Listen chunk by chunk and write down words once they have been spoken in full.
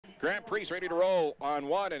Grant Priest ready to roll on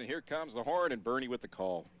one, and here comes the horn, and Bernie with the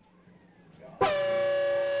call.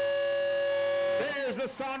 There's the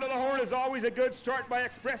sound of the horn. Is always a good start by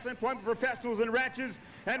Express Employment Professionals and Ranches.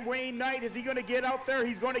 And Wayne Knight, is he going to get out there?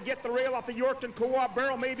 He's going to get the rail off the Yorkton Co-op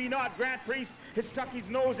barrel. Maybe not. Grant Priest has stuck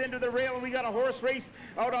his nose into the rail, and we got a horse race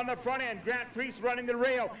out on the front end. Grant Priest running the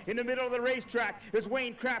rail in the middle of the racetrack. Is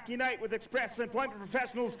Wayne Crafty Knight with Express Employment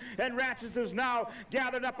Professionals and Ranches, who's now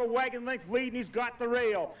gathered up a wagon length lead, and he's got the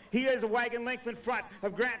rail. He is a wagon length in front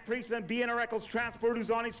of Grant Priest and B&R Eccles Transport,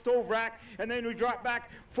 who's on his stove rack. And then we drop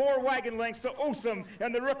back 4 wagon lengths to Osum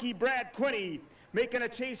and the rookie Brad Quinney. Making a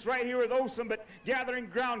chase right here with Osum, but gathering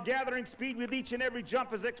ground, gathering speed with each and every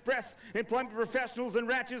jump as Express Employment Professionals and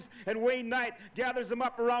Ranches, and Wayne Knight gathers them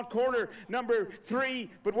up around corner number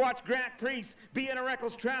 3. But watch Grant Priest, B&R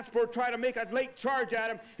Eccles Transport, try to make a late charge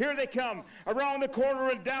at him. Here they come. Around the corner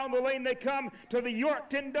and down the lane they come to the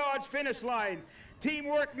Yorkton Dodge finish line.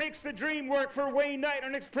 Teamwork makes the dream work for Wayne Knight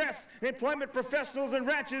and Express Employment Professionals and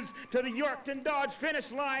Ranches to the Yorkton Dodge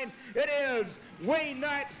finish line. It is Wayne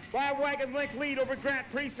Knight by a wagon length lead over Grant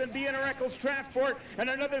Priest and B&R Eccles Transport,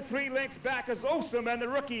 and another 3 lengths back as Osum and the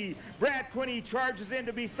rookie Brad Quinney charges in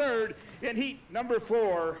to be third in heat number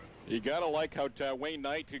 4. You got to like how Wayne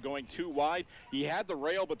Knight going too wide. He had the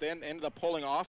rail, but then ended up pulling off.